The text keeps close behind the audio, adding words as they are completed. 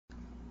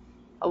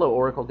Hello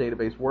Oracle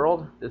Database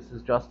World, this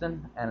is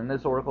Justin, and in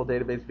this Oracle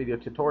Database video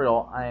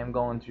tutorial I am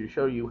going to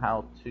show you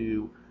how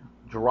to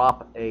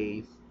drop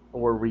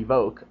or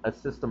revoke a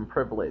system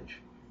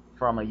privilege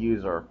from a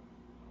user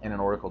in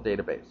an Oracle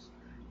database.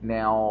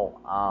 Now,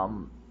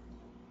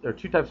 there are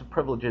two types of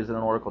privileges in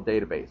an Oracle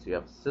database. You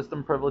have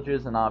system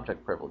privileges and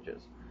object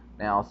privileges.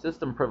 Now,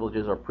 system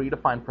privileges are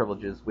predefined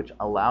privileges which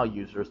allow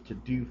users to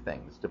do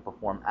things, to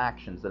perform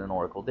actions in an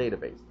Oracle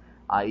database,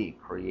 i.e.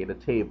 create a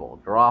table,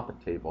 drop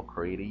a table,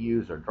 create a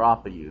user,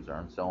 drop a user,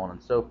 and so on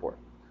and so forth.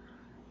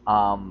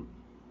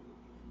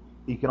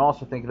 You can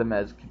also think of them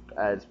as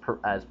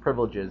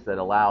privileges that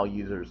allow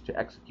users to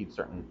execute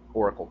certain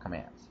Oracle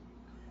commands.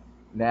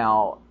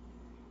 Now,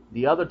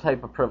 the other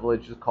type of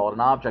privilege is called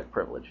an object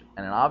privilege,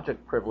 and an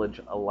object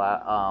privilege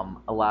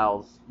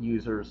allows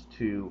users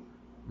to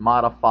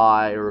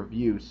modify or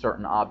view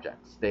certain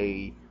objects.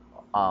 They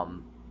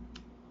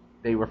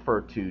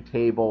refer to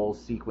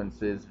tables,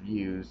 sequences,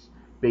 views,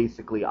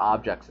 basically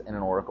objects in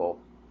an Oracle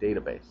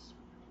database.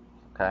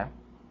 Okay.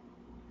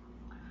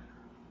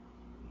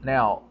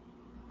 Now,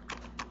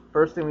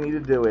 first thing we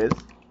need to do is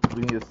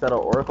we need to set our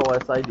Oracle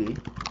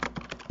SID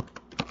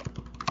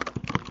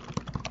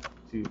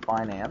to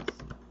finance,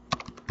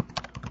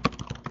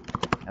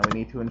 and we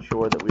need to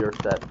ensure that we are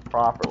set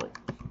properly.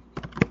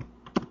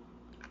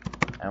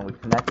 And we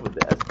connect with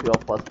the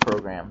SQL Plus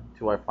program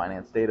to our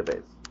finance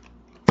database.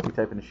 We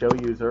type in show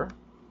user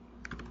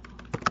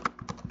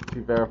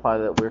to verify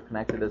that we're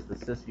connected as the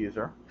sys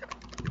user,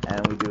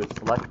 and we do a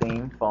select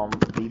name from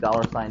the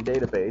 $sign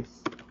database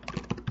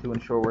to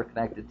ensure we're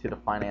connected to the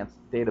finance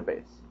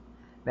database.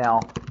 Now,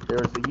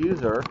 there's a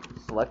user,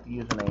 select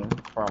username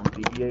from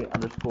DBA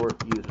underscore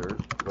users,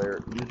 where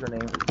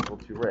username is equal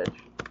to Rich,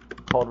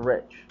 called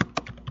Rich.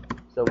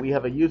 So we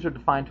have a user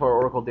defined to our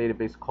Oracle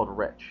database called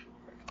Rich.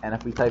 And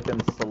if we type in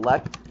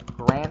select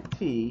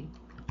grantee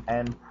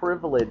and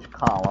privilege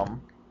column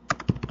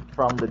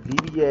from the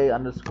DBA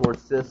underscore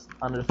sys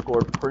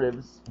underscore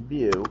privs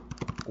view,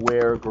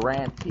 where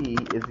grantee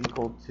is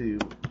equal to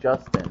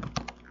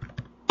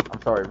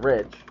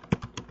Rich,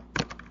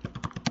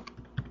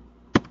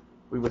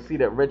 we will see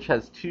that Rich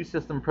has two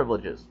system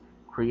privileges,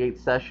 create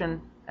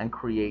session and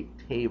create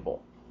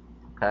table.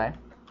 Okay?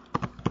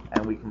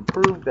 And we can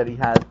prove that he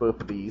has both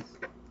of these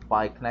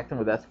by connecting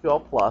with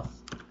SQL Plus,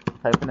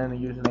 typing in the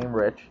username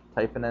Rich,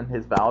 typing in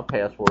his valid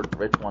password,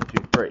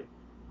 Rich123.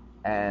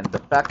 And the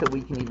fact that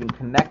we can even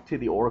connect to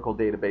the Oracle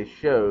database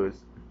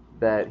shows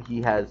that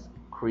he has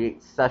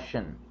create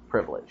session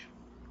privilege.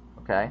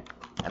 Okay?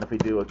 And if we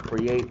do a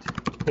create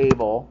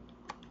table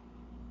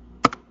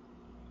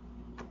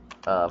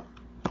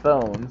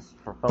phones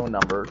for phone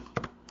numbers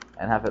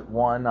and have it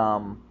one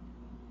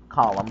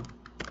column,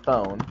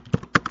 phone,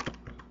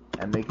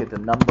 and make it the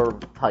number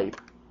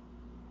type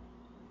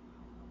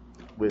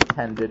with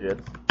 10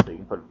 digits, so you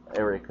can put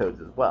area codes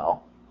as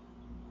well,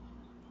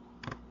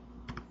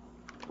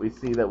 we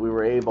see that we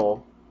were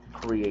able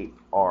to create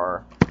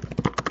our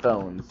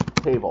phones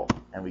table,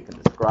 and we can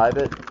describe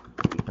it,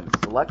 we can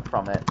select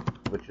from it,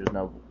 which is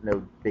no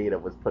data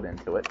was put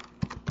into it,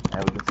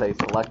 and we can say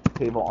select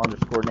table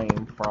underscore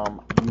name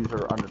from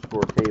user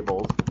underscore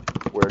tables,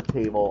 where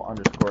table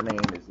underscore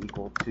name is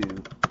equal to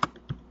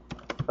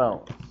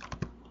phones.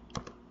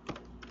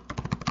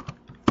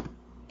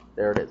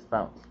 There it is,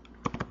 phones.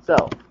 So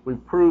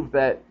we've proved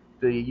that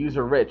the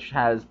user Rich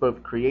has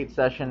both create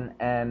session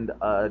and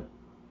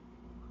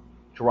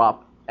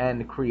drop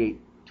and create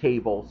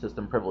table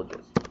system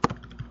privileges.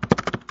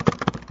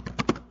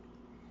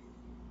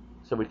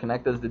 So we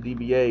connect as the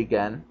DBA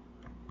again,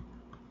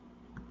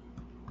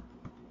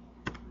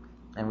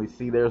 and we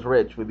see there's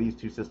Rich with these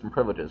two system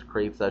privileges,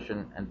 create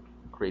session and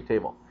create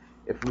table.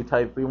 If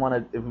we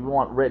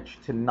want Rich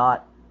to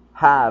not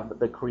have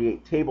the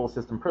create table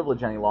system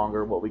privilege any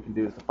longer, what we can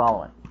do is the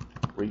following.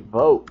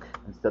 Revoke.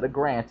 Instead of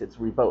grant, it's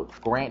revoke.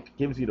 Grant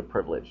gives you the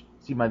privilege.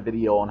 See my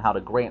video on how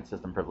to grant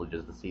system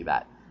privileges to see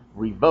that.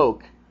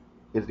 Revoke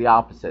is the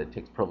opposite. It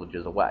takes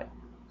privileges away.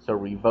 So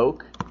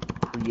revoke,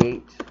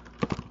 create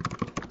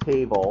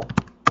table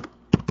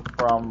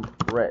from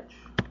Rich.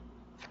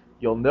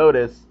 You'll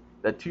notice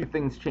that two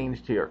things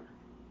changed here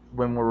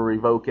when we're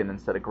revoking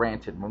instead of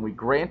granted. When we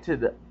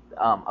granted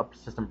a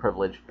system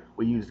privilege,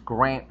 we used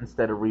grant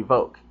instead of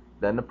revoke.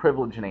 Then the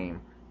privilege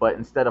name, but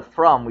instead of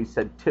from, we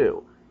said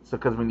to. So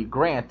because when you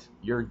grant,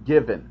 you're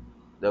given,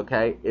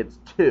 okay? It's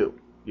to.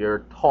 You're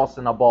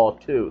tossing a ball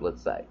to,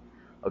 let's say,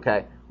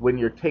 okay? When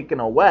you're taken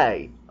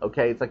away,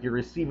 okay, it's like you're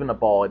receiving a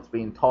ball. It's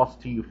being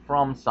tossed to you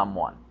from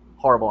someone.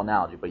 Horrible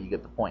analogy, but you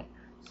get the point.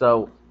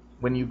 So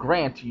when you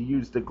grant, you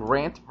use the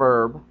grant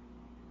verb,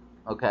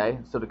 okay?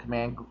 So the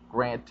command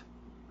grant,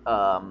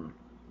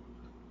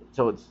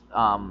 so it's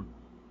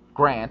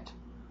grant,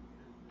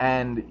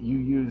 and you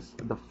use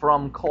the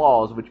from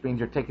clause, which means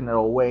you're taking it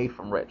away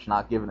from Rich,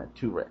 not giving it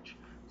to Rich.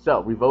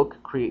 So,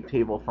 revoke, create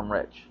table from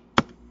Rich.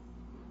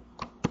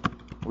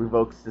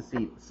 Revoke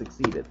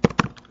succeeded.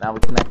 Now we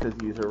connect as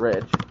user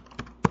Rich.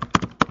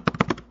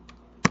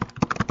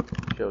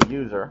 Show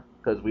user,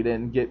 because we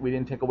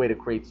didn't take away the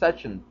create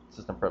session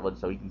system privilege,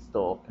 so he can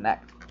still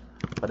connect.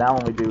 But now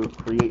when we do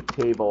create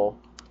table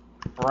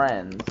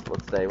friends,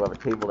 let's say we have a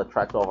table that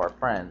tracks all of our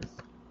friends,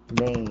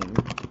 name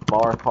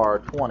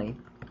varchar20,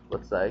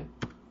 let's say,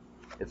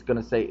 it's going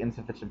to say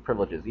insufficient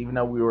privileges. Even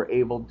though we were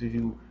able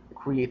to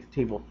create the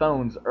table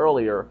phones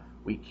earlier,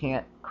 we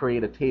can't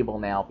create a table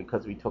now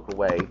because we took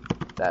away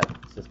that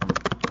system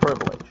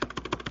privilege.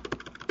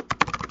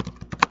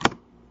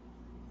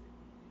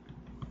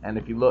 And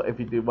if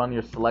you do run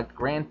your select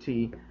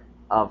grantee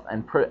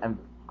and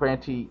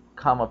grantee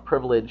comma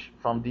privilege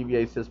from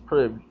DBA sys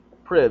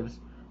privs,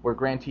 where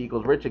grantee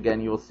equals rich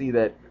again, you will see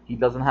that he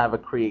doesn't have a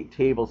create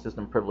table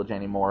system privilege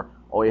anymore.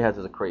 All he has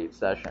is a create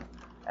session.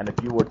 And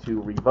if you were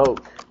to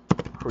revoke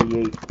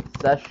create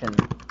session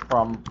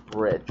from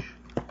rich,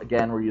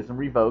 again we're using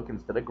revoke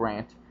instead of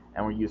grant,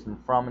 and we're using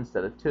from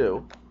instead of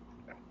to,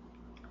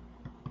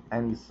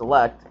 and you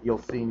select, you'll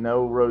see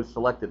no rows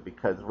selected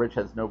because Rich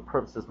has no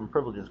system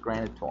privileges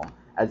granted to him,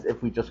 as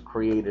if we just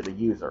created a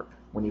user.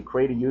 When you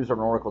create a user in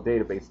an Oracle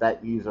database,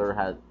 that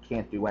user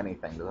can't do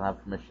anything, doesn't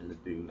have permission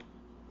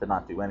to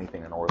not do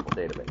anything in an Oracle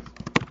database.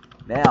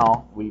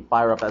 Now, we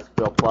fire up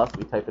SQL Plus,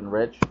 we type in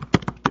Rich,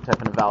 we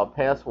type in a valid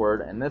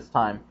password, and this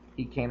time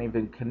he can't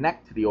even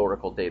connect to the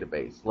Oracle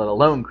database, let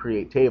alone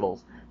create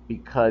tables,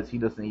 because he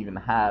doesn't even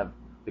have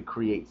the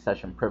create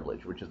session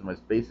privilege, which is the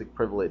most basic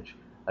privilege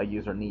a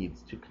user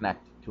needs to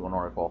connect to an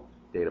Oracle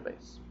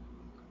database.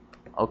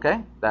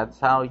 Okay, that's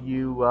how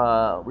you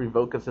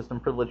revoke a system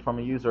privilege from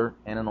a user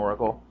in an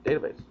Oracle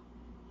database.